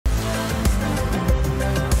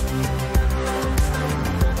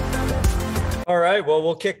All right, well,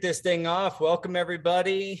 we'll kick this thing off. Welcome,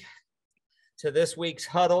 everybody, to this week's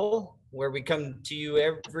huddle, where we come to you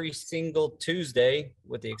every single Tuesday,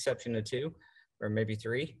 with the exception of 2 or maybe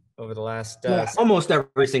 3 over the last almost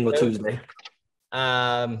every single Tuesday.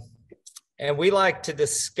 And we like to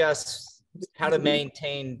discuss how to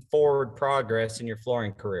maintain forward progress in your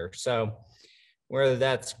flooring career. So whether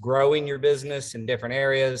that's growing your business in different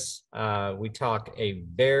areas, we talk a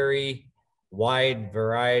very wide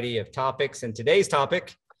variety of topics. And today's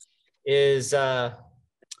topic is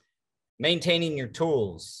maintaining your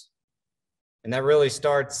tools. And that really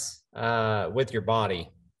starts with your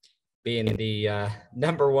body being the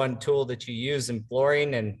number one tool that you use in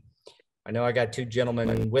flooring. And I know I got 2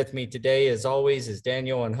 gentlemen with me today, as always, is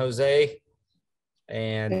Daniel and Jose.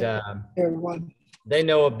 And they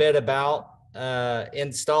know a bit about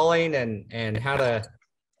installing and how to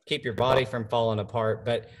keep your body from falling apart.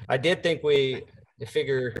 But I did think we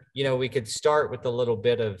figure, we could start with a little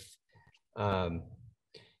bit of,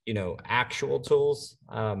 actual tools.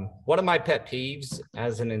 One of my pet peeves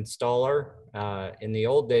as an installer in the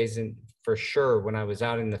old days, and for sure when I was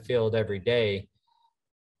out in the field every day,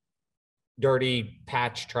 dirty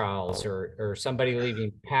patch trowels or somebody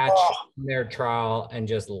leaving patch in their trowel and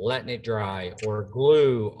just letting it dry, or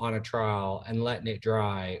glue on a trowel and letting it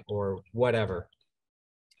dry, or whatever.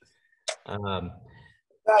 I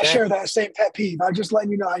share that same pet peeve. I'm just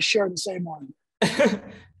letting you know I share the same one.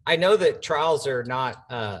 I know that trowels are not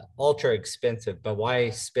ultra expensive, but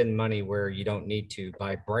why spend money where you don't need to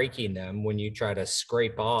by breaking them when you try to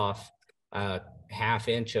scrape off a ½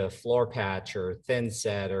 inch of floor patch or thin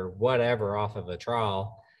set or whatever off of a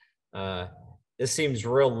trowel? This seems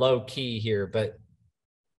real low key here, but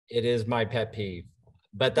it is my pet peeve.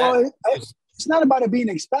 But it's not about it being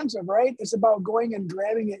expensive, right? It's about going and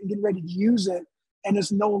grabbing it and getting ready to use it, and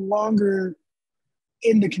it's no longer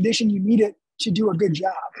in the condition you need it to do a good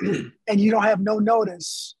job, and you don't have no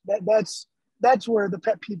notice. That's where the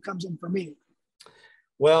pet peeve comes in for me.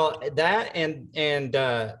 Well, that and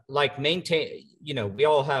like maintain, we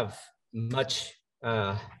all have much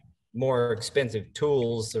more expensive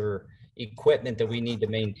tools or equipment that we need to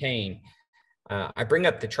maintain. I bring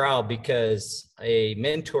up the trowel because a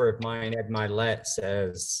mentor of mine, Ed Milet,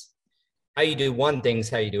 says, how you do one thing's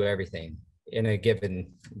how you do everything in a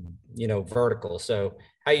given, vertical. So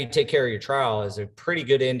how you take care of your trowel is a pretty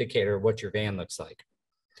good indicator of what your van looks like.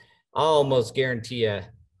 I'll almost guarantee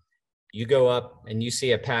you go up and you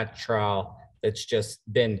see a patch trowel that's just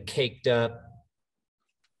been caked up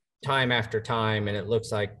time after time and it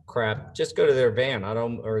looks like crap, just go to their van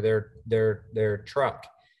or their truck.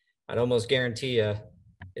 I'd almost guarantee you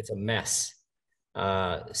it's a mess.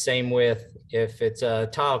 Same with if it's a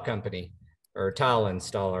tile company or a tile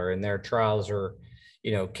installer and their trowels are,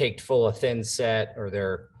 caked full of thin set, or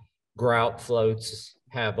their grout floats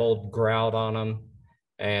have old grout on them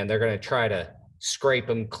and they're going to try to scrape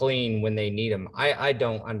them clean when they need them. I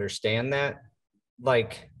don't understand that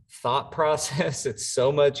thought process. It's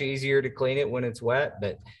so much easier to clean it when it's wet,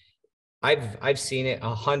 but I've seen it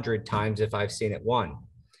 100 times if I've seen it 1.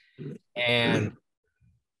 And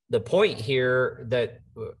the point here that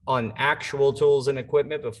on actual tools and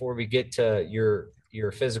equipment, before we get to your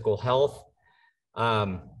physical health,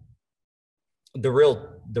 the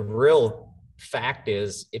real fact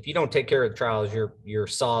is, if you don't take care of the trowels, your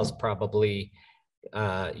saw's probably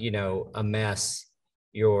a mess.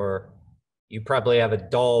 You probably have a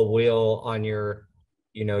dull wheel on your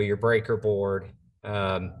breaker board.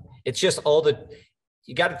 It's just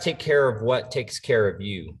you got to take care of what takes care of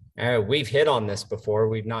you. We've hit on this before.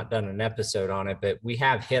 We've not done an episode on it, but we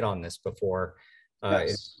have hit on this before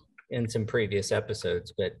in some previous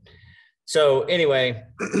episodes. But so anyway,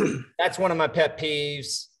 that's one of my pet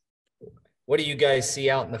peeves. What do you guys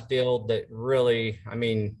see out in the field that really,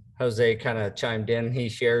 Jose kind of chimed in, he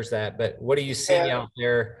shares that, but what do you see out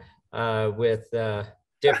there with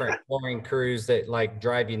different flooring crews that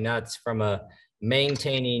drive you nuts from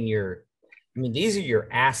maintaining these are your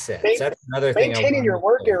assets. That's another thing. Maintaining your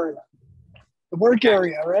work area, the work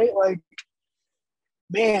area, right?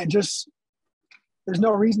 There's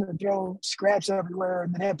no reason to throw scraps everywhere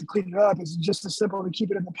and then have to clean it up. It's just as simple to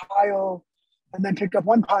keep it in the pile and then pick up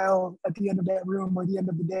one pile at the end of that room or the end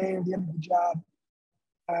of the day or the end of the job.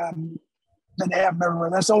 Then they have them everywhere.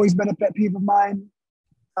 That's always been a pet peeve of mine.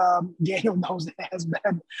 Daniel knows it has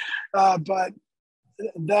been, but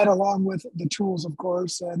that along with the tools, of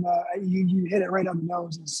course, and you hit it right on the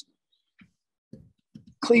nose. Is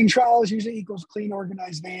clean trowels usually equals clean,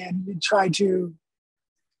 organized van.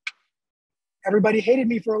 Everybody hated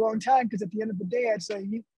me for a long time because at the end of the day, I'd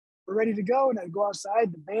say, we're ready to go. And I'd go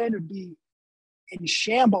outside, the van would be in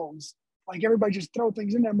shambles. Like everybody just throw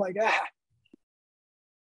things in there. I'm like,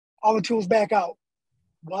 all the tools back out.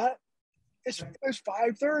 What? It's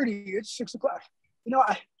 5:30. It's 6 o'clock. You know,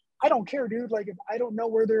 I don't care, dude. Like if I don't know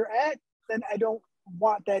where they're at, then I don't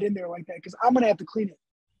want that in there like that because I'm gonna have to clean it.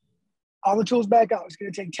 All the tools back out. It's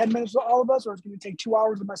gonna take 10 minutes for all of us, or it's gonna take 2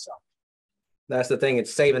 hours of myself. That's the thing.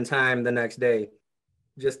 It's saving time the next day.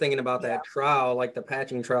 Just thinking about that trowel, like the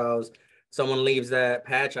patching trowels, someone leaves that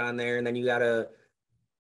patch on there and then you got to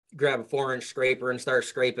grab a 4-inch scraper and start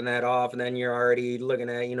scraping that off. And then you're already looking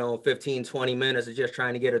at, 15, 20 minutes of just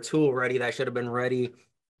trying to get a tool ready that should have been ready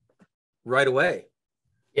right away.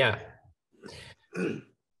 Yeah.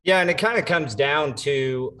 Yeah. And it kind of comes down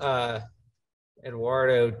to,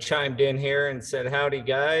 Eduardo chimed in here and said, "Howdy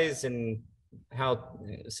guys." And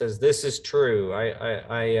says, "This is true.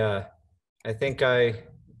 I think I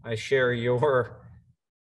share your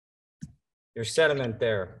sentiment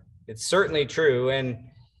there. It's certainly true. And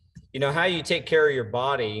how you take care of your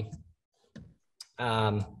body.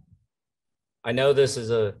 I know this is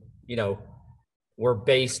we're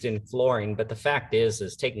based in flooring, but the fact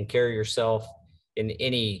is taking care of yourself in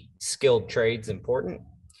any skilled trade is important.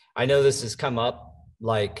 I know this has come up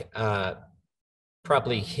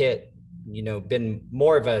probably been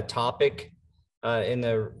more of a topic in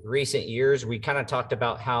the recent years. We kind of talked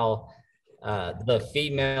about how the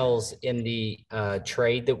females in the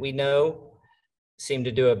trade that we know seem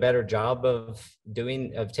to do a better job of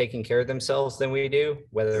taking care of themselves than we do,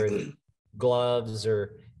 whether it's gloves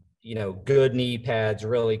or, good knee pads,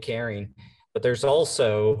 really caring. But there's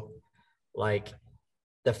also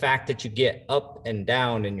the fact that you get up and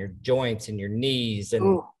down in your joints and your knees,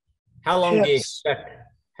 and how long do you expect?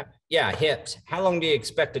 Yeah, hips. How long do you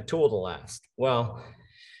expect a tool to last? Well,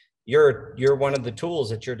 you're one of the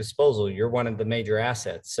tools at your disposal. You're one of the major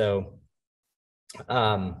assets. So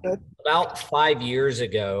about 5 years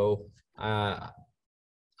ago, when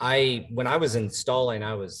I was installing,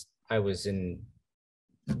 I was in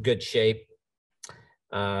good shape.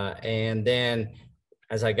 And then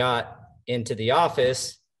as I got into the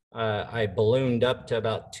office, I ballooned up to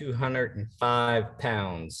about 205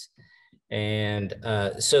 pounds. And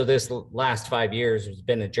so this last 5 years has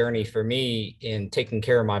been a journey for me in taking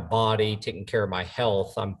care of my body, taking care of my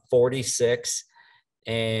health. I'm 46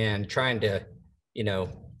 and trying to,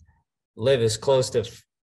 live as close to,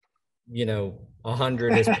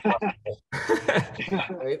 100 as possible.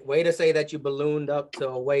 Way to say that you ballooned up to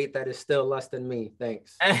a weight that is still less than me.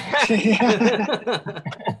 Thanks.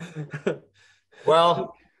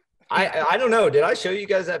 Well, I don't know. Did I show you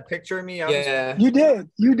guys that picture of me? Yeah, you did.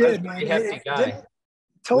 You did, man. Hefty guy.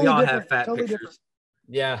 Totally we all different. have fat totally pictures. Different.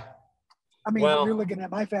 Yeah. I mean, you're looking at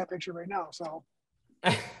my fat picture right now. So.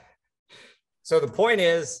 So the point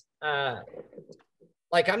is, I'm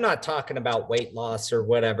not talking about weight loss or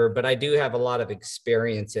whatever, but I do have a lot of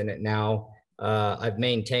experience in it now. I've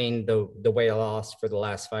maintained the weight loss for the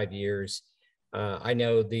last 5 years. I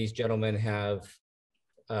know these gentlemen have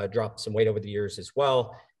dropped some weight over the years as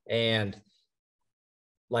well. And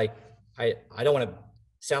I don't want to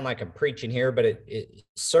sound like I'm preaching here, but it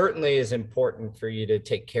certainly is important for you to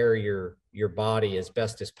take care of your body as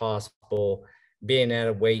best as possible, being at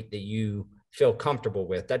a weight that you feel comfortable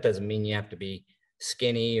with. That doesn't mean you have to be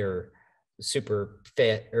skinny or super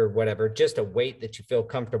fit or whatever, just a weight that you feel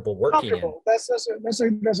comfortable working in. That's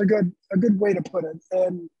a good way to put it.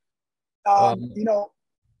 And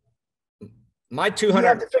my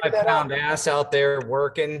 205-pound ass out there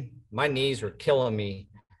working, my knees were killing me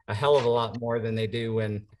a hell of a lot more than they do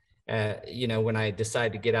when I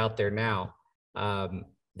decide to get out there now.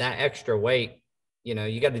 That extra weight,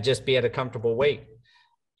 you got to just be at a comfortable weight.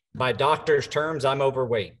 By doctor's terms, I'm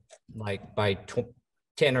overweight, by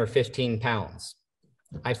 10 or 15 pounds.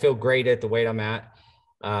 I feel great at the weight I'm at.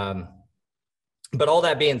 But all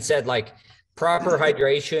that being said, proper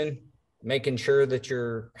hydration, making sure that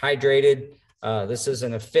you're hydrated. This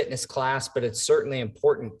isn't a fitness class, but it's certainly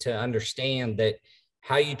important to understand that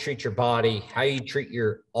how you treat your body, how you treat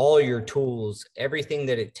all your tools, everything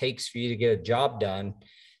that it takes for you to get a job done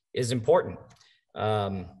is important.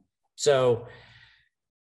 So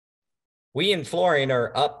we in flooring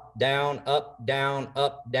are up, down, up, down,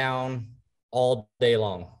 up, down all day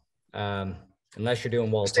long. Unless you're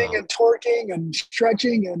doing wall top. And torquing and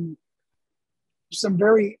stretching and some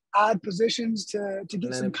very odd positions to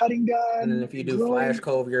get some cutting done. And then if you do Flash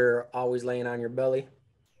Cove, you're always laying on your belly.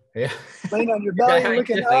 Yeah. Laying on your belly,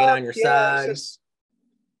 looking laying up. on your side.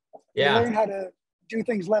 Learn how to do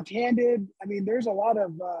things left-handed. I mean, there's a lot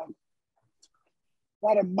of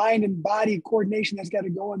mind and body coordination that's got to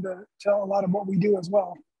go into a lot of what we do as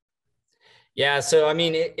well. Yeah. So, I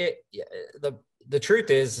mean, the truth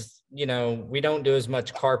is you know, we don't do as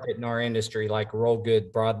much carpet in our industry, like roll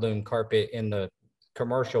good broadloom carpet in the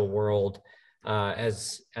commercial world,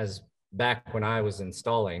 as back when I was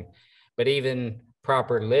installing. But even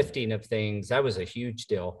proper lifting of things, that was a huge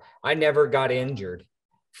deal. I never got injured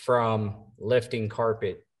from lifting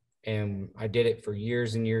carpet, and I did it for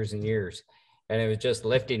years and years and years, and it was just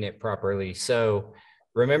lifting it properly. So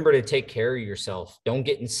remember to take care of yourself. Don't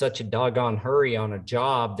get in such a doggone hurry on a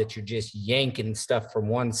job that you're just yanking stuff from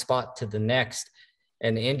one spot to the next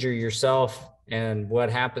and injure yourself. And what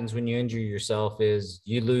happens when you injure yourself is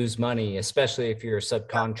you lose money, especially if you're a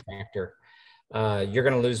subcontractor. You're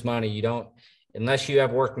going to lose money. You don't, unless you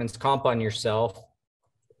have workman's comp on yourself,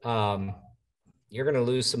 you're going to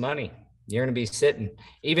lose some money. You're going to be sitting.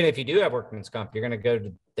 Even if you do have workman's comp, you're going to go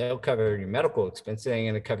to, they'll cover your medical expenses. They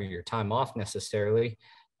ain't going to cover your time off necessarily,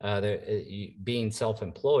 being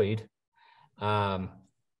self-employed.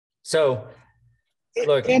 So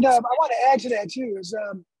look. And I want to add to that too, is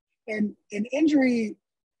and an injury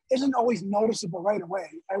isn't always noticeable right away.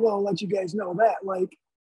 I will let you guys know that. Like,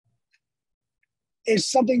 is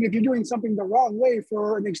something, if you're doing something the wrong way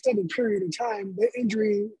for an extended period of time, the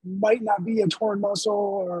injury might not be a torn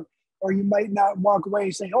muscle, or you might not walk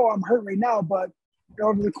away saying, oh, I'm hurt right now. But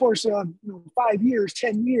over the course of 5 years,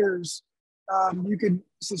 10 years, you could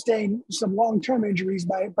sustain some long-term injuries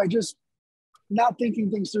by just not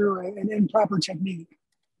thinking things through an improper technique.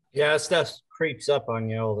 Yeah, stuff creeps up on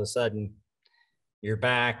you all of a sudden. Your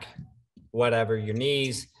back, whatever, your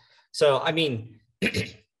knees. So, I mean,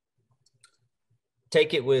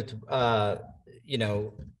 take it with,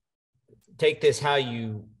 take this how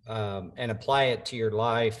you, and apply it to your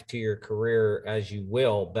life, to your career as you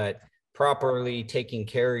will, but properly taking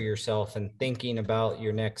care of yourself and thinking about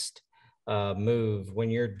your next move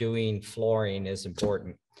when you're doing flooring is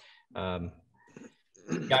important. Guys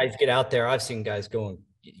get out there. I've seen guys going,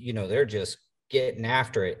 they're just getting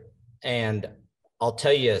after it. And I'll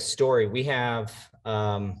tell you a story. We had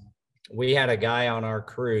a guy on our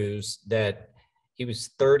crews that he was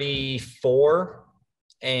 34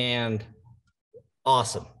 and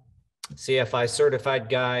awesome. CFI certified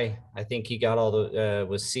guy. I think he got all the,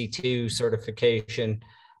 was C2 certification,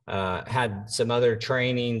 had some other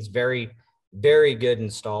trainings, very, very good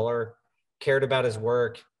installer, cared about his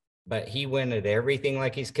work, but he went at everything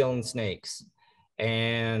like he's killing snakes.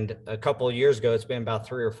 And a couple of years ago, it's been about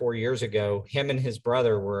 3 or 4 years ago, him and his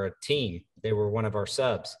brother were a team. They were one of our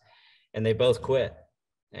subs, and they both quit.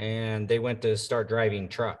 And they went to start driving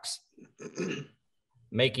trucks,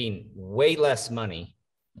 making way less money,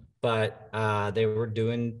 but they were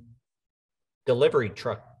doing delivery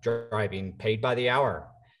truck driving, paid by the hour.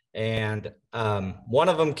 And one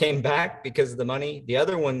of them came back because of the money. The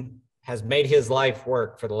other one has made his life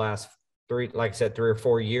work for the last 3 or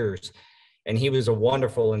 4 years. And he was a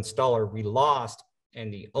wonderful installer. We lost,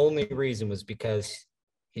 and the only reason was because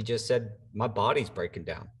he just said, my body's breaking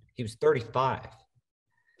down. He was 35.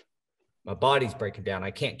 My body's breaking down. I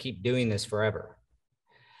can't keep doing this forever.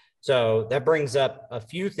 So that brings up a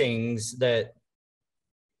few things that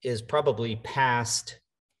is probably past.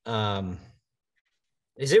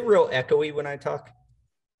 Is it real echoey when I talk?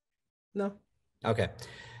 No. Okay.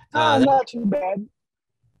 Not too bad.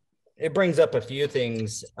 It brings up a few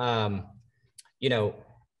things.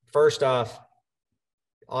 First off,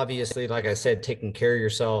 obviously, like I said, taking care of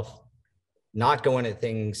yourself, not going at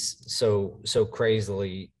things so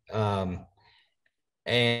crazily,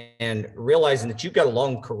 and realizing that you've got a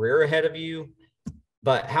long career ahead of you.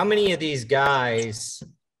 But how many of these guys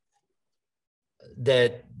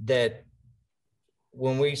that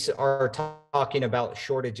when we are talking about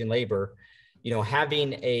shortage in labor, having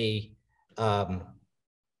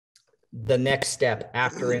the next step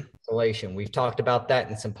after installation, we've talked about that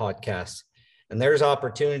in some podcasts, and there's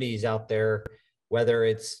opportunities out there, whether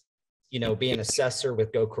it's, being an assessor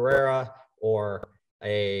with Go Carrera, or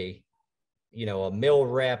a mill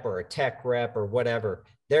rep or a tech rep or whatever.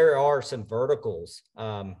 There are some verticals.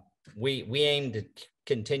 We aim to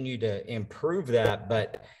continue to improve that,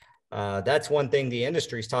 but that's one thing the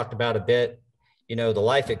industry's talked about a bit. The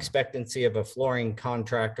life expectancy of a flooring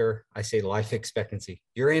contractor. I say life expectancy.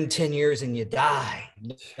 You're in 10 years and you die.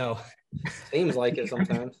 No. Seems like it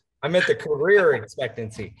sometimes. I meant the career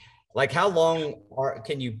expectancy. Like, how long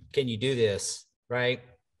can you do this, right?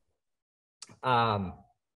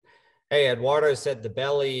 Hey, Eduardo said the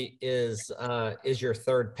belly is your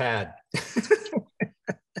third pad.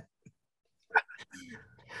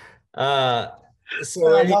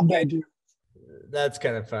 So I love that, dude. That's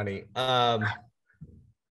kind of funny.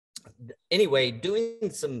 Anyway, doing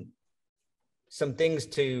some some things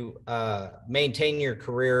to maintain your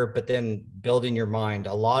career, but then building your mind.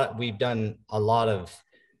 We've done a lot of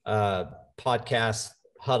podcast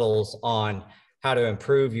huddles on how to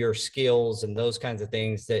improve your skills and those kinds of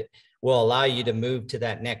things that will allow you to move to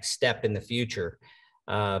that next step in the future.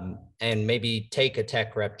 And maybe take a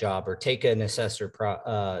tech rep job or take an assessor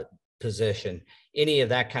position, any of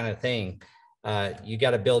that kind of thing. You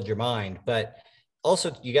got to build your mind, but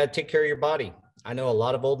also you got to take care of your body. I know a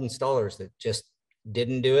lot of old installers that just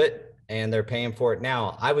didn't do it and they're paying for it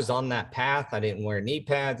now. I was on that path. I didn't wear knee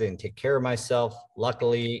pads. I didn't take care of myself.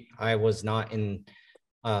 Luckily, I was not in,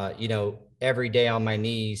 every day on my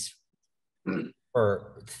knees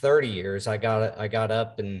for 30 years. I got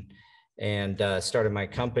up and started my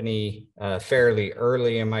company fairly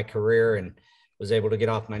early in my career and was able to get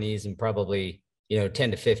off my knees in probably, 10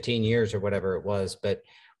 to 15 years or whatever it was. But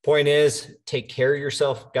point is, take care of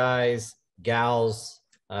yourself, guys, gals.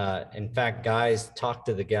 In fact, guys, talk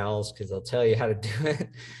to the gals because they'll tell you how to do it.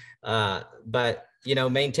 But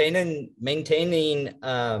maintaining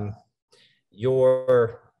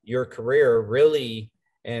your career really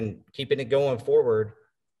and keeping it going forward,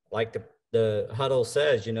 like the huddle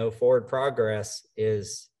says, forward progress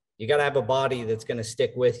is, you got to have a body that's going to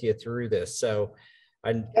stick with you through this. So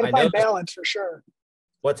I know find balance for sure.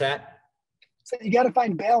 What's that? So you got to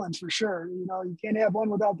find balance for sure. You can't have one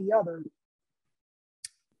without the other.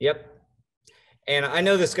 Yep. And I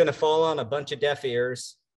know this is going to fall on a bunch of deaf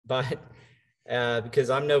ears, but because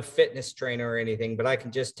I'm no fitness trainer or anything, but I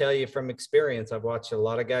can just tell you from experience, I've watched a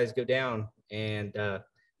lot of guys go down, and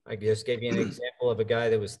I just gave you an example of a guy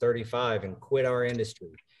that was 35 and quit our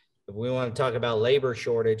industry. If we want to talk about labor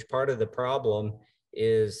shortage, part of the problem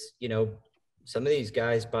is, some of these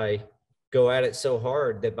guys go at it so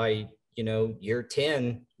hard that by year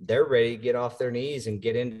 10, they're ready to get off their knees and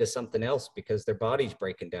get into something else because their body's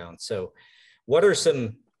breaking down. So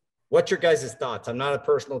what's your guys' thoughts? I'm not a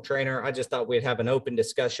personal trainer. I just thought we'd have an open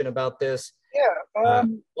discussion about this. Yeah.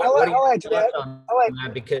 I'll add to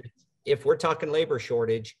that. Because if we're talking labor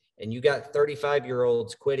shortage and you got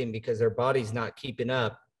 35-year-olds quitting because their body's not keeping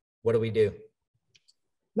up, what do we do?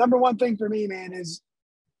 Number one thing for me, man, is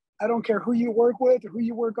I don't care who you work with or who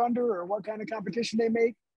you work under or what kind of competition they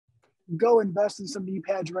make. Go invest in some knee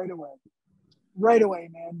pads right away. Right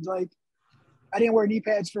away, man. Like, I didn't wear knee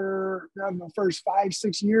pads for the first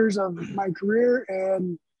 5-6 years of my career,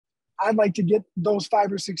 and I'd like to get those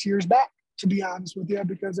 5 or 6 years back, to be honest with you,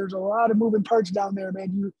 because there's a lot of moving parts down there,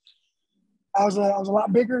 man. I was a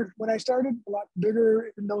lot bigger when I started, a lot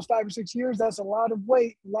bigger in those 5 or 6 years. That's a lot of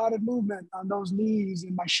weight, a lot of movement on those knees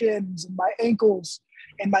and my shins and my ankles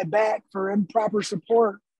and my back for improper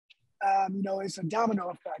support. It's a domino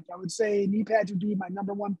effect. I would say knee pads would be my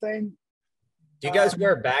number one thing. Do you guys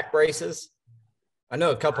wear back braces? I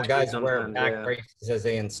know a couple guys wear back braces as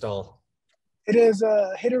they install. It is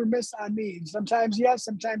a hit or miss on me. Sometimes yes,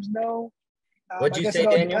 sometimes no. What'd you say,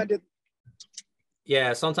 Daniel?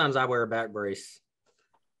 Yeah, sometimes I wear a back brace.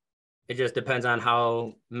 It just depends on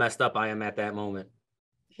how messed up I am at that moment.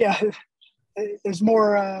 Yeah, it's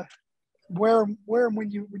more wear them when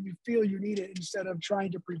you feel you need it instead of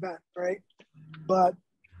trying to prevent, right? But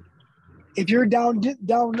if you're down doing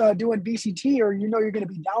BCT, or you're going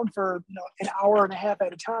to be down for an hour and a half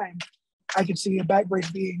at a time, I could see a back brace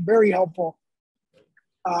being very helpful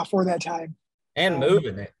for that time. And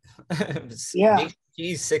moving it. Yeah.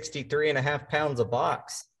 He's 63.5 pounds a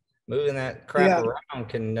box. Moving that crap around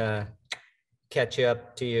can catch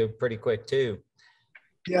up to you pretty quick too.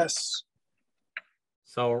 Yes.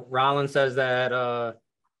 So Rollins says that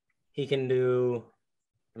he can do,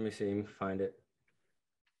 let me see, let me find it.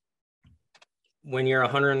 When you're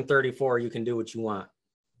 134, you can do what you want.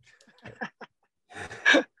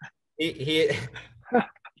 he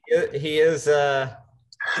is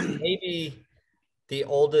maybe the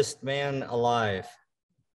oldest man alive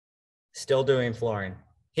still doing flooring.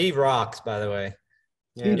 He rocks, by the way.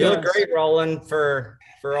 Yeah, you look great, Roland, for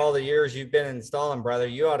all the years you've been installing, brother.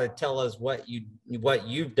 You ought to tell us what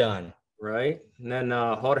you've done. Right. And then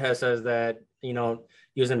Jorge says that,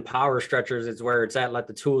 using power stretchers is where it's at. Let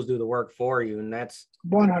the tools do the work for you. And that's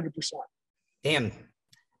 100%. Damn.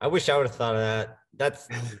 I wish I would have thought of that. That's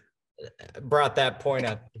brought that point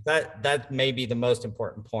up. That may be the most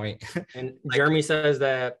important point. And Jeremy says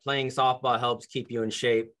that playing softball helps keep you in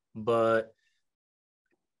shape, but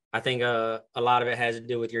I think a lot of it has to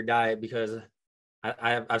do with your diet, because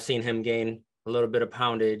I've seen him gain a little bit of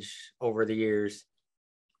poundage over the years.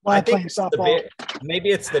 Well, I think softball. Maybe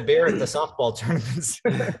it's the beer at the softball tournaments.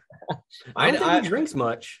 I don't think he drinks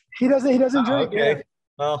much. He doesn't drink. Okay. Yeah.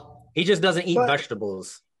 Well, he just doesn't eat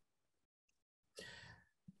vegetables.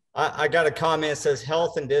 I got a comment that says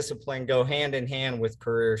health and discipline go hand in hand with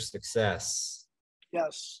career success.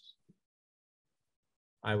 Yes.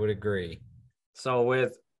 I would agree. So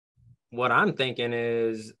with what I'm thinking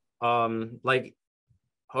is, like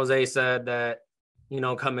Jose said that,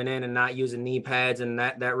 coming in and not using knee pads, and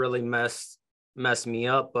that really messed me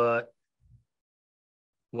up. But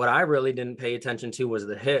what I really didn't pay attention to was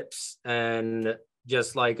the hips, and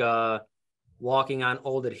just like walking on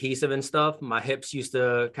old adhesive and stuff, my hips used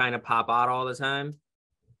to kind of pop out all the time.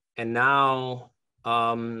 And now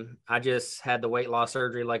I just had the weight loss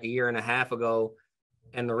surgery like a year and a half ago.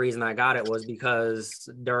 And the reason I got it was because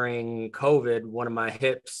during COVID, one of my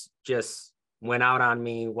hips just went out on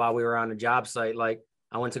me while we were on a job site. Like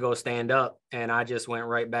I went to go stand up and I just went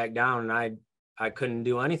right back down, and I couldn't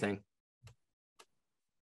do anything.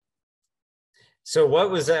 So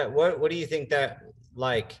what was that? What do you think that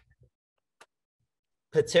like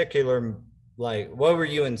particular, like what were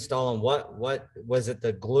you installing? What was it,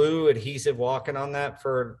 the glue adhesive walking on that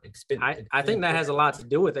for? I think that has a lot to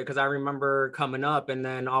do with it, because I remember coming up and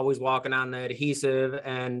then always walking on the adhesive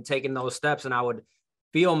and taking those steps, and I would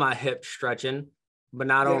feel my hips stretching. But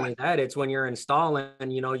not only that, it's when you're installing,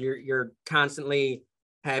 you're constantly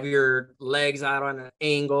have your legs out on an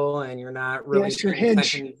angle, and you're not really your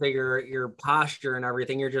hinge to your posture and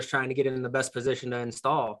everything. You're just trying to get in the best position to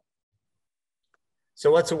install.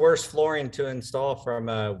 So what's the worst flooring to install from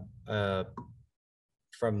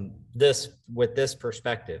this, with this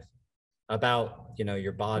perspective about,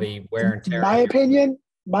 your body wear and tear? My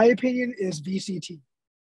opinion is VCT,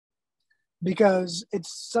 because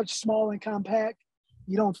it's such small and compact.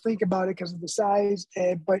 You don't think about it because of the size,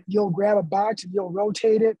 but you'll grab a box and you'll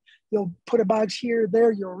rotate it. You'll put a box here,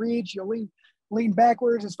 there, you'll reach, you'll lean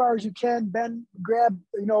backwards as far as you can, bend, grab,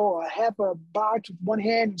 a half a box with one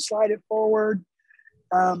hand and slide it forward.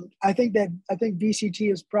 I think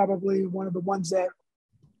VCT is probably one of the ones that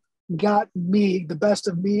got me the best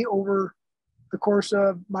of me over the course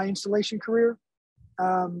of my installation career.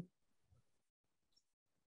 Only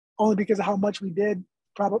because of how much we did.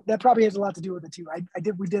 That probably has a lot to do with it too.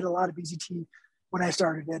 We did a lot of VCT when I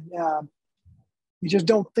started, and you just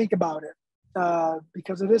don't think about it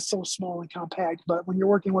because it is so small and compact. But when you're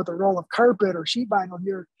working with a roll of carpet or sheet vinyl,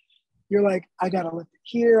 you're like, I got to lift it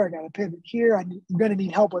here. I got to pivot here. I'm going to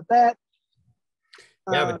need help with that.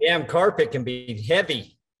 Yeah, but damn carpet can be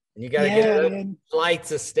heavy. And you got to get up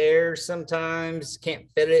flights of stairs sometimes. Can't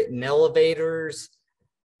fit it in elevators.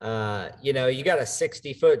 You got a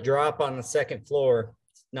 60-foot drop on the second floor.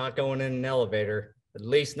 It's not going in an elevator, at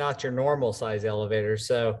least not your normal size elevator.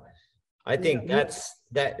 So I think that's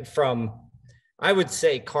that from, I would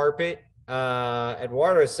say carpet.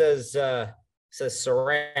 Eduardo says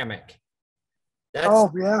ceramic.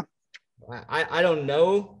 I don't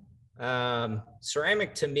know.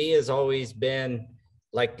 Ceramic to me has always been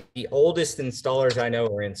like the oldest installers I know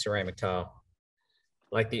are in ceramic tile,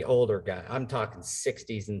 like the older guy. I'm talking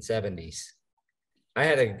 60s and 70s. I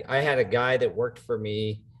had a guy that worked for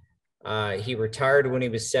me. He retired when he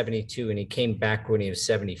was 72 and he came back when he was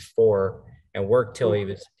 74 and worked till he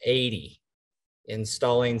was 80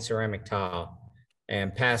 installing ceramic tile,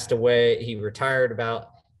 and passed away. He retired about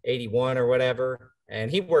 81 or whatever. And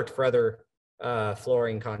he worked for other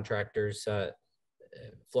flooring contractors,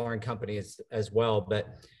 flooring companies as well. But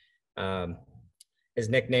his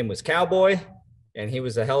nickname was Cowboy, and he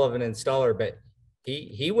was a hell of an installer. But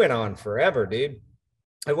he went on forever, dude.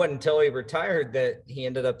 It wasn't until he retired that he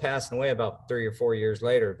ended up passing away about 3 or 4 years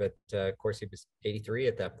later. But of course, he was 83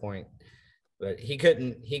 at that point. But he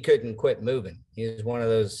couldn't quit moving. He was one of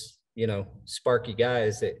those, sparky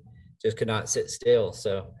guys that just could not sit still.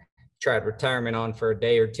 So tried retirement on for a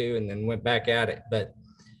day or two and then went back at it. But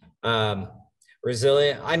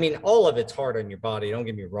resilient, I mean, all of it's hard on your body. Don't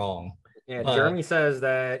get me wrong. Yeah, Jeremy says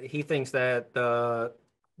that he thinks that the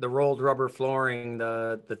rolled rubber flooring,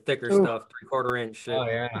 the thicker stuff, 3/4 inch. Oh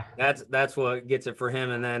yeah. That's what gets it for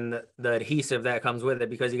him. And then the adhesive that comes with it,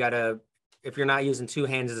 because you gotta, if you're not using two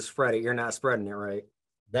hands to spread it, you're not spreading it right.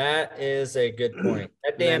 That is a good point.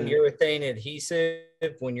 That damn urethane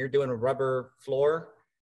adhesive when you're doing a rubber floor,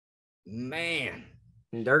 man.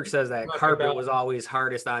 And Dirk says that carpet was always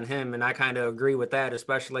hardest on him, and I kind of agree with that,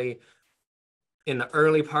 especially in the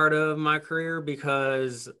early part of my career,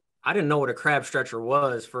 because I didn't know what a crab stretcher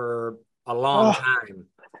was for a long time.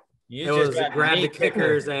 It was grab the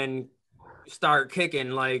kickers and start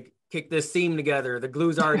kicking, like kick this seam together. The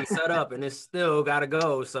glue's already set up and it's still got to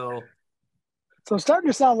go. So it's starting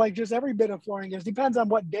to sound like just every bit of flooring is. Depends on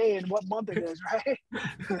what day and what month it is, right?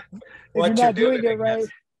 If you're not doing it right.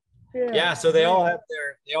 Yeah, so they all had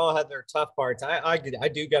their tough parts. I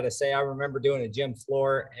do got to say, I remember doing a gym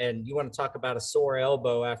floor, and you want to talk about a sore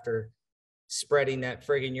elbow after spreading that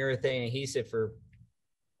friggin' urethane adhesive for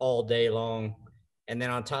all day long, and then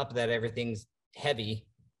on top of that, everything's heavy,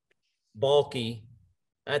 bulky.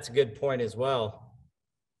 That's a good point as well.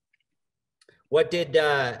 What did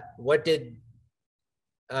the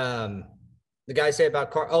guy say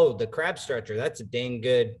about the crab stretcher? That's a dang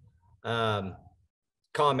good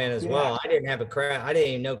comment as well. I didn't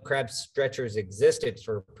even know crab stretchers existed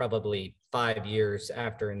for probably 5 years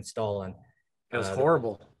after installing. It was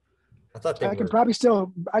horrible. I thought I could probably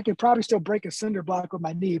still break a cinder block with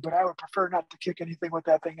my knee, but I would prefer not to kick anything with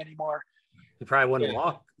that thing anymore. You probably wouldn't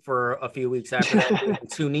walk for a few weeks after that.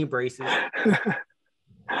 2 knee braces.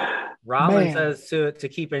 Rollins says to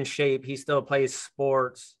keep in shape, he still plays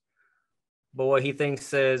sports, but what he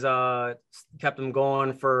thinks is kept him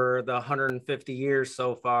going for the 150 years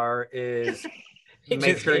so far is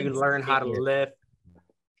make sure you learn how to lift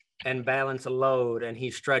and balance a load, and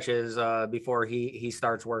he stretches before he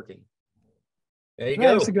starts working. There you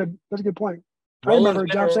go. That's a good point. I remember a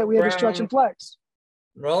job site we had to stretch and flex.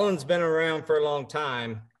 Roland's been around for a long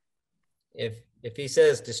time. If he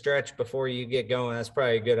says to stretch before you get going, that's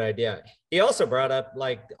probably a good idea. He also brought up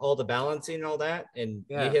like all the balancing and all that, and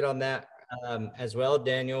you hit on that as well,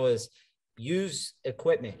 Daniel, is use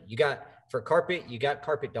equipment. You got for carpet, you got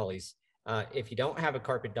carpet dollies. If you don't have a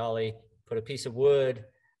carpet dolly, put a piece of wood,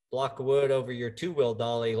 block of wood over your 2-wheel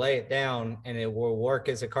dolly, lay it down, and it will work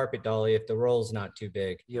as a carpet dolly if the roll's not too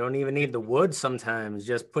big. You don't even need the wood sometimes.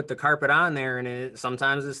 Just put the carpet on there, and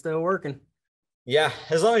sometimes it's still working. Yeah,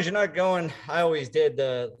 as long as you're not going, I always did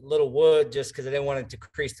the little wood just because I didn't want it to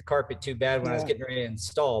crease the carpet too bad when I was getting ready to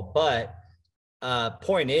install. But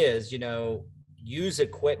point is, use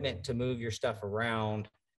equipment to move your stuff around.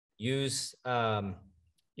 Use,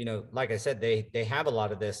 like I said, they have a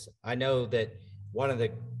lot of this. I know that one of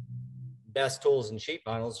the best tools in sheet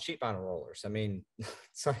vinyl is sheet vinyl rollers. I mean,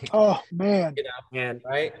 it's like, oh man,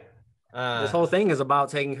 right? This whole thing is about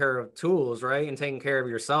taking care of tools, right? And taking care of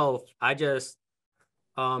yourself. I just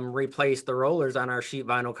replaced the rollers on our sheet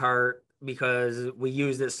vinyl cart because we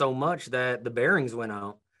used it so much that the bearings went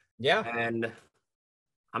out. Yeah. And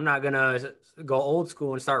I'm not going to go old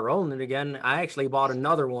school and start rolling it again. I actually bought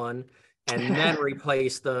another one and then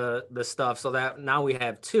replaced the stuff so that now we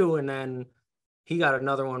have 2, and then he got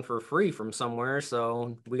another one for free from somewhere.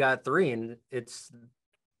 So we got 3, and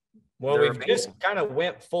we've just kind of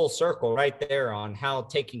went full circle right there on how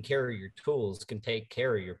taking care of your tools can take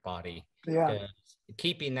care of your body. Yeah.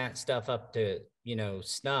 Keeping that stuff up to,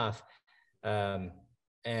 snuff, and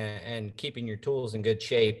keeping your tools in good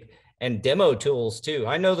shape, and demo tools too.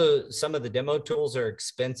 I know some of the demo tools are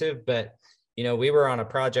expensive, but we were on a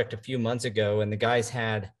project a few months ago and the guys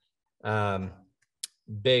had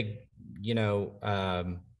big,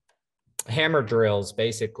 hammer drills,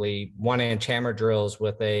 basically 1-inch hammer drills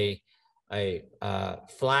with a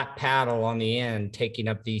flat paddle on the end taking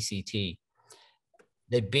up VCT.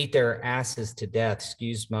 They beat their asses to death,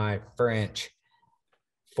 excuse my French,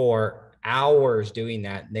 for hours doing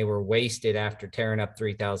that. And they were wasted after tearing up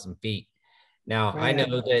 3,000 feet. Now, I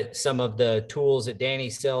know that some of the tools that Danny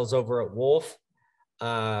sells over at Wolf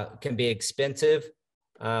can be expensive,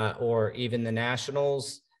 or even the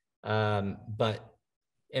Nationals. But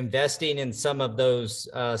investing in some of those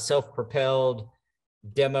self-propelled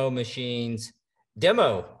demo machines, we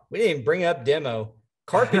didn't even bring up demo,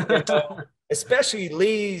 carpet demo, especially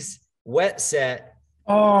Lee's wet set.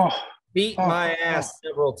 Beat my ass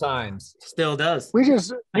several times. Still does. We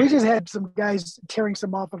just had some guys tearing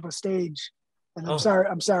some off of a stage, and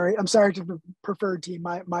I'm sorry to the preferred team.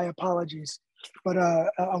 My apologies, but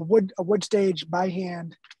a wood stage by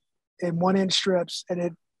hand in 1-inch strips, and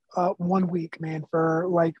it 1 week, man, for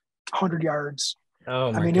like 100 yards.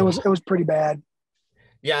 Oh, I mean, it was pretty bad.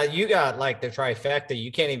 Yeah, you got like the trifecta.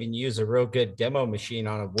 You can't even use a real good demo machine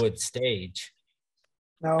on a wood stage.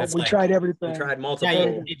 No, we tried everything. We tried multiple.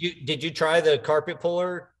 Yeah, did you try the carpet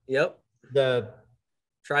puller? Yep.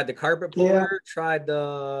 Tried the carpet puller. Tried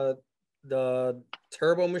the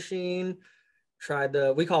turbo machine. Tried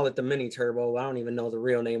we call it the mini turbo. I don't even know the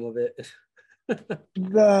real name of it.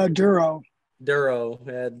 The Duro stripper.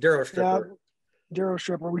 Yeah, Duro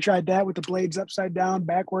stripper. We tried that with the blades upside down,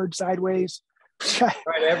 backward, sideways. Tried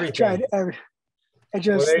everything.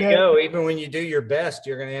 There you go. Even when you do your best,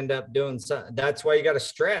 you're going to end up doing something. That's why you got to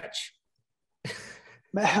stretch.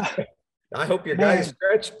 I hope your guys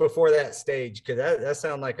stretch before that stage, because that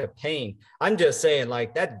sounds like a pain. I'm just saying,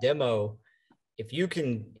 like that demo, if you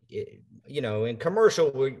can, in commercial,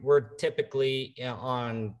 we're typically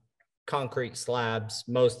on concrete slabs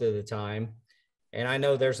most of the time. And I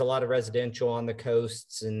know there's a lot of residential on the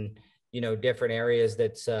coasts and, different areas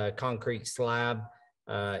that's concrete slab.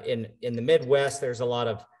 In the Midwest, there's a lot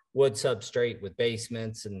of wood substrate with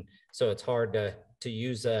basements. And so it's hard to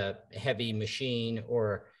use a heavy machine,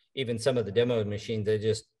 or even some of the demo machines that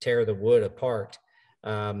just tear the wood apart.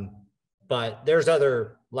 But there's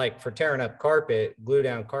other, like for tearing up carpet, glue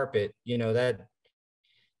down carpet, that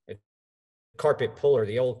carpet puller,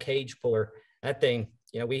 the old cage puller, that thing,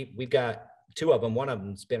 we've got two of them. One of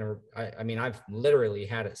them's been, I've literally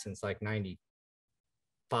had it since like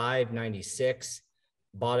 95, 96,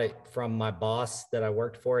 bought it from my boss that I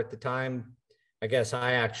worked for at the time. I guess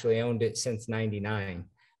I actually owned it since 99,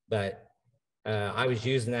 but I was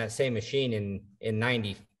using that same machine in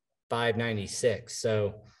 95, 96.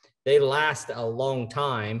 So they last a long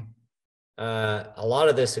time. A lot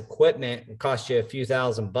of this equipment will cost you a few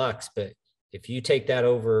 $1,000, but if you take that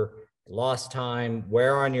over lost time,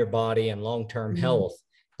 wear on your body, and long-term health,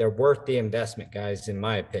 they're worth the investment, guys, in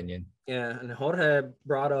my opinion. Yeah, and Jorge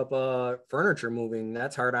brought up furniture moving.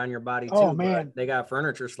 That's hard on your body too. Oh, man. They got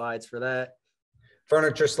furniture slides for that.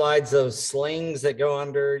 Furniture slides, those slings that go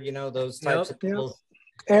under, those types of tools.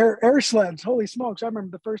 Air sleds. Holy smokes. I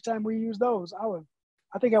remember the first time we used those.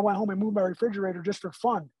 I think I went home and moved my refrigerator just for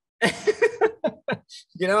fun.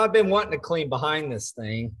 I've been wanting to clean behind this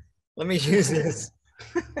thing. Let me use this.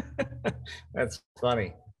 That's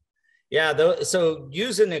funny. Yeah. So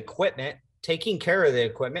using equipment, taking care of the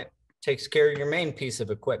equipment takes care of your main piece of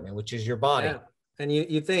equipment, which is your body. Yeah. And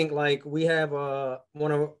you think, like, we have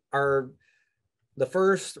one of the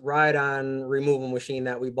first ride-on removal machine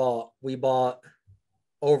that we bought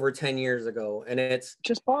over 10 years ago, and it's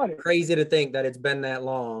just bought it. Crazy to think that it's been that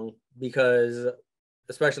long, because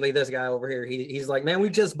especially this guy over here, he's like, man, we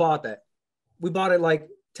just bought that. We bought it like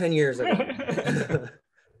 10 years ago.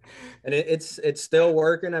 And it's still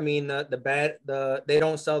working. I mean, they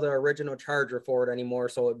don't sell the original charger for it anymore,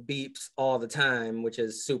 so it beeps all the time, which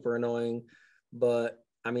is super annoying. But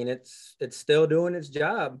I mean, it's still doing its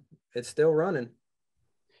job. It's still running.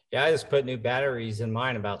 Yeah, I just put new batteries in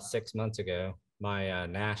mine about 6 months ago. My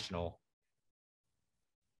National.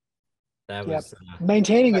 That was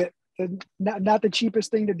maintaining it. Not the cheapest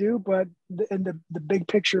thing to do, but in the big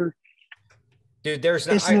picture, dude, it's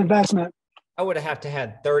an investment. I would have to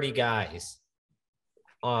had 30 guys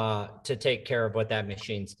to take care of what that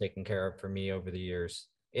machine's taken care of for me over the years.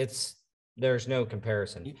 There's no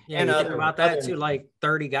comparison. Yeah, and you think about that too, like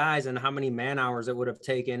 30 guys and how many man hours it would have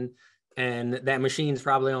taken, and that machine's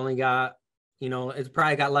probably only got, it's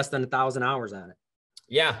probably got less than 1,000 hours on it.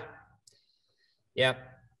 Yeah.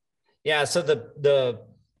 So the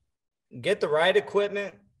get the right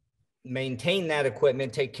equipment, maintain that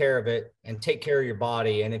equipment, take care of it, and take care of your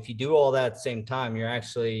body. And if you do all that at the same time,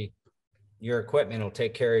 your equipment will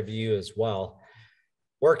take care of you as well.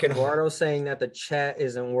 Eduardo's saying that the chat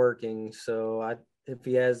isn't working. So if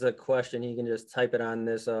he has a question, he can just type it on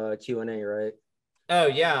this Q&A, right? Oh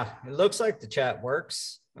yeah, it looks like the chat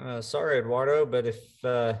works. Sorry, Eduardo, but if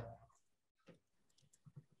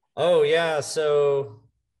oh yeah, so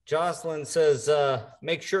Jocelyn says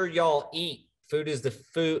make sure y'all eat. Food is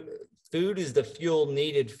the fuel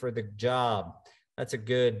needed for the job. That's a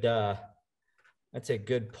good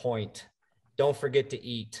point. Don't forget to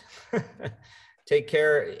eat. Take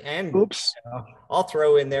care. And I'll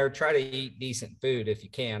throw in there, try to eat decent food if you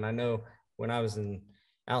can. I know when I was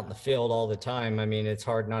out in the field all the time, I mean, it's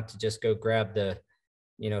hard not to just go grab the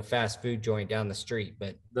fast food joint down the street.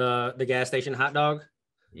 But the gas station hot dog.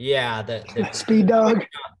 Yeah, the speed dog,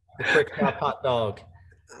 the quick stop hot dog.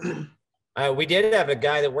 We did have a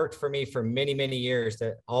guy that worked for me for many, many years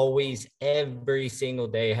that always, every single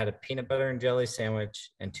day, had a peanut butter and jelly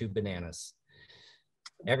sandwich and 2 bananas.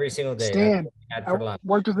 Every single day. Stan, I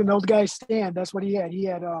worked with an old guy, Stan. That's what he had. He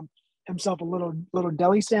had himself a little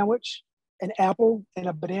deli sandwich, an apple, and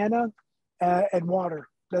a banana, and water.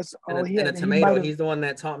 That's all he had. And a tomato. He's the one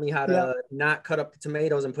that taught me how to not cut up the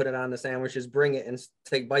tomatoes and put it on the sandwich. Just bring it and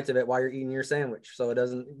take bites of it while you're eating your sandwich, so it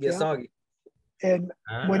doesn't get soggy. And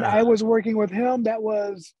when I was working with him, that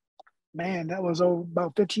was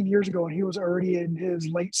about 15 years ago, and he was already in his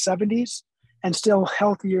late 70s and still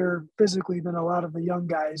healthier physically than a lot of the young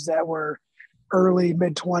guys that were early,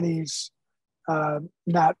 mid-20s,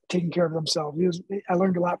 not taking care of themselves. I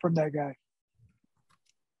learned a lot from that guy.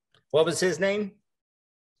 What was his name?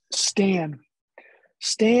 Stan,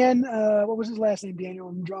 what was his last name, Daniel?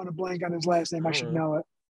 I'm drawing a blank on his last name. I should know it.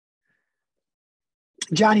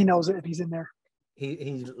 Johnny knows it if he's in there.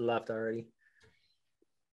 He left already.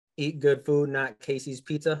 Eat good food, not Casey's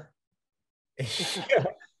Pizza.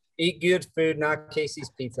 Eat good food, not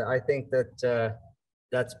Casey's Pizza. I think that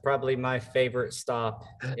that's probably my favorite stop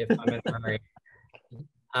if I'm in a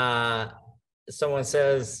hurry. Someone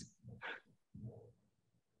says,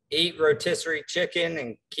 eat rotisserie chicken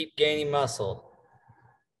and keep gaining muscle.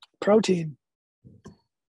 Protein.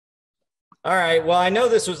 All right. Well, I know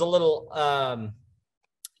this was a little,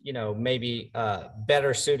 maybe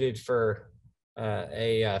better suited for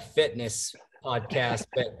a fitness podcast,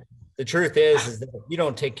 but the truth is that if you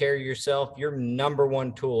don't take care of yourself, your number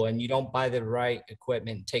one tool, and you don't buy the right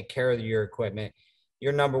equipment, take care of your equipment,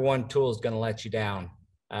 your number one tool is going to let you down.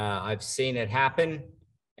 I've seen it happen,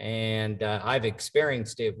 and I've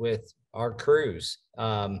experienced it with our crews.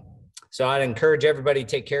 So I'd encourage everybody to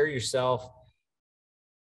take care of yourself,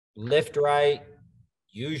 lift right,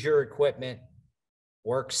 use your equipment,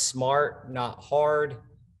 work smart, not hard.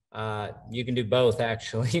 You can do both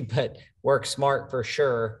actually, but work smart for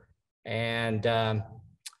sure. And, try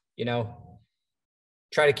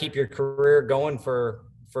to keep your career going for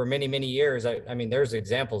many, many years. I mean, there's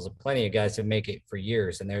examples of plenty of guys that make it for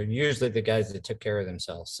years, and they're usually the guys that took care of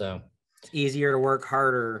themselves. So it's easier to work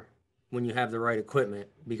harder when you have the right equipment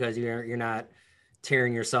because you're not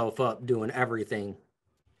tearing yourself up doing everything.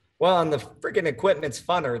 Well, and the freaking equipment's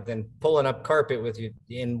funner than pulling up carpet with you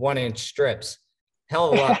in 1-inch strips.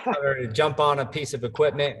 Hell of a lot funner to jump on a piece of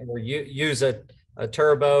equipment or use a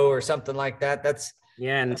turbo or something like that.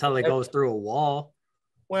 Until it goes through a wall.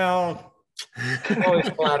 Well, always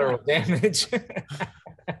collateral damage.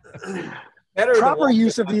 Proper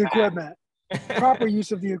use of the equipment. Proper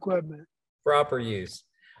use of the equipment. Proper use.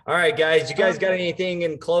 All right, guys. You guys got anything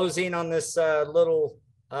in closing on this little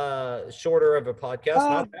shorter of a podcast?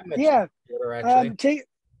 Not that much shorter, actually.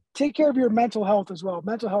 Take care of your mental health as well.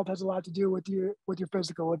 Mental health has a lot to do with your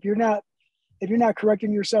physical. If you're not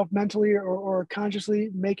correcting yourself mentally or consciously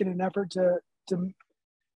making an effort to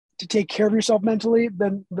take care of yourself mentally,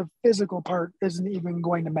 then the physical part isn't even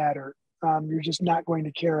going to matter. You're just not going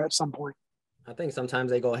to care at some point. I think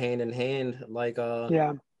sometimes they go hand in hand. Like,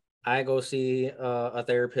 yeah, I go see a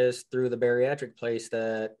therapist through the bariatric place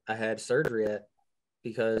that I had surgery at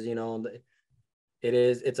because,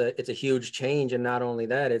 it's a huge change. And not only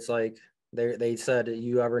that, it's like they said,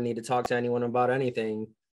 you ever need to talk to anyone about anything,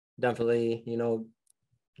 definitely,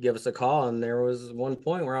 give us a call. And there was one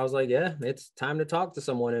point where I was like, yeah, it's time to talk to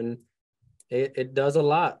someone. And it does a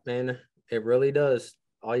lot, man. It really does.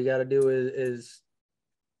 All you got to do is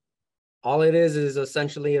all it is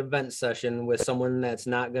essentially a vent session with someone that's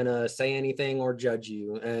not going to say anything or judge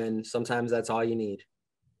you. And sometimes that's all you need.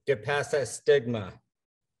 Get past that stigma.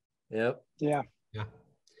 Yep. Yeah. Yeah.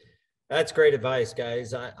 That's great advice,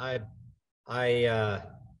 guys. I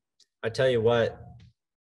tell you what,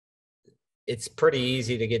 it's pretty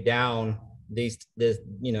easy to get down when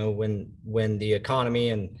the economy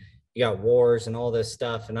and you got wars and all this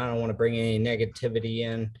stuff, and I don't want to bring any negativity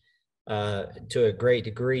in to a great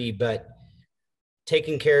degree, but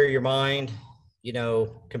taking care of your mind,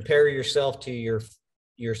 compare yourself to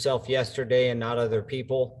yourself yesterday and not other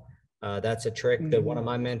people. That's a trick that one of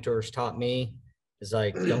my mentors taught me, is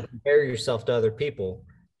like, don't compare yourself to other people.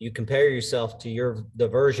 You compare yourself to the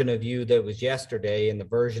version of you that was yesterday and the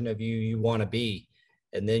version of you want to be.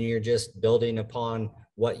 And then you're just building upon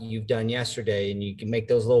what you've done yesterday, and you can make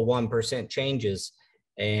those little 1% changes.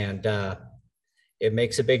 And it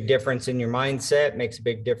makes a big difference in your mindset, makes a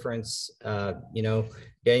big difference.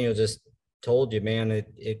 Daniel just told you, man,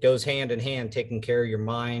 it goes hand in hand, taking care of your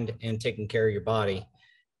mind and taking care of your body.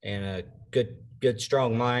 And a good,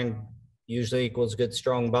 strong mind usually equals good,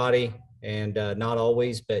 strong body. And not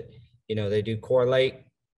always, but they do correlate.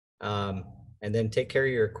 And then take care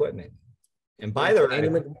of your equipment. And by the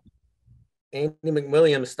way, Andy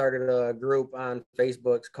McWilliams started a group on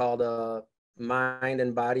Facebook called Mind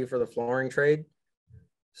and Body for the Flooring Trade.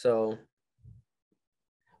 So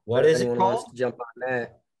what is it called? Wants to jump on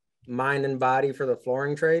that, Mind and Body for the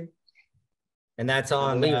Flooring Trade. And that's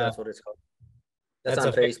on, I believe that's what it's called. That's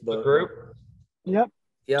on Facebook group. Yep.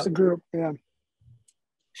 It's a group. Yeah.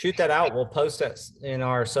 Shoot that out. We'll post that in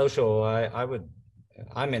our social.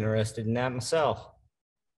 I'm interested in that myself.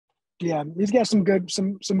 Yeah, he's got some good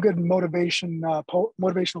motivational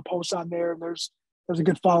posts on there. And there's a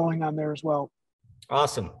good following on there as well.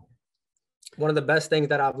 Awesome. One of the best things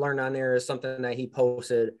that I've learned on there is something that he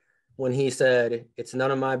posted when he said, "It's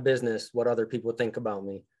none of my business what other people think about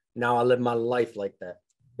me. Now I live my life like that."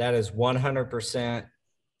 That is 100%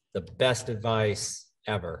 the best advice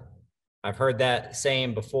ever. I've heard that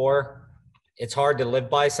saying before. It's hard to live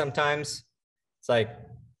by sometimes. It's like,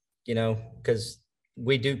 because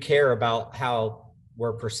we do care about how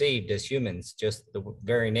we're perceived as humans, just the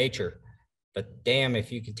very nature. but damn,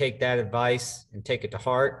 if you could take that advice and take it to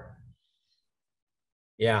heart,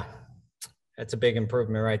 yeah, that's a big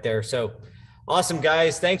improvement right there. So awesome,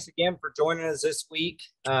 guys. Thanks again for joining us this week.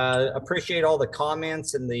 Appreciate all the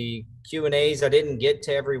comments and the Q&As. I didn't get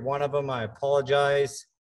to every one of them. I apologize.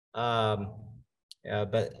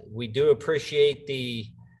 But we do appreciate the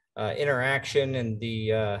interaction and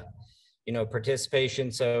the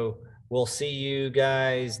participation. So we'll see you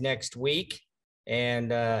guys next week.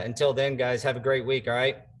 And until then, guys, have a great week. All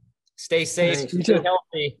right. Stay safe, stay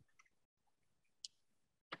healthy.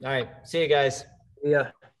 All right. See you guys. Yeah.